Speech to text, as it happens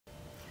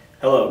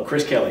Hello,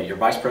 Chris Kelley, your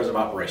Vice President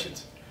of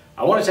Operations.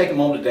 I want to take a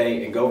moment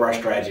today and go over our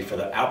strategy for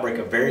the outbreak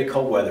of very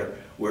cold weather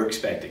we're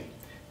expecting.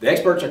 The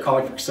experts are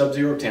calling for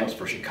sub-zero temps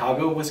for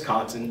Chicago,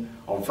 Wisconsin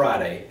on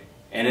Friday,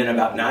 and in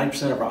about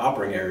 90% of our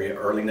operating area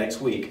early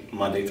next week,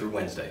 Monday through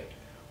Wednesday.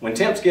 When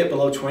temps get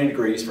below 20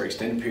 degrees for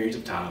extended periods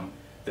of time,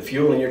 the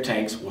fuel in your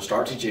tanks will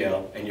start to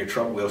gel and your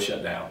truck will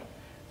shut down.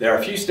 There are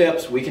a few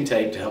steps we can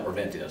take to help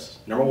prevent this.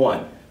 Number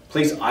one,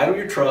 please idle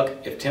your truck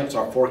if temps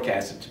are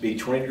forecasted to be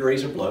 20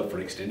 degrees or below for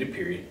an extended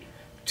period.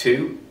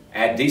 2.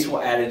 Add diesel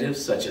additives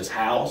such as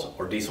Howes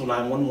or Diesel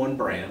 911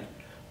 brand.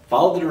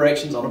 Follow the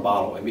directions on the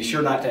bottle and be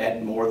sure not to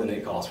add more than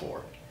it calls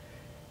for.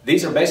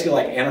 These are basically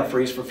like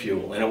antifreeze for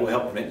fuel and it will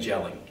help prevent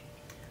gelling.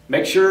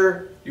 Make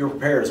sure you're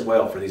prepared as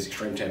well for these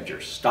extreme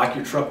temperatures. Stock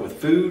your truck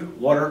with food,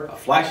 water, a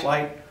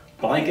flashlight,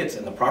 blankets,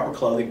 and the proper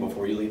clothing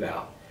before you leave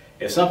out.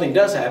 If something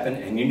does happen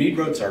and you need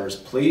road service,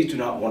 please do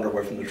not wander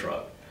away from the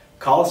truck.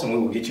 Call us and we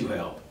will get you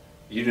help.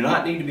 You do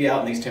not need to be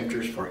out in these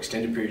temperatures for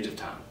extended periods of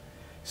time.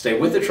 Stay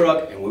with the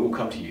truck and we will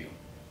come to you.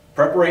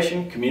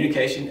 Preparation,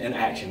 communication, and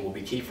action will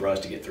be key for us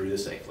to get through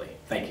this safely.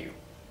 Thank you.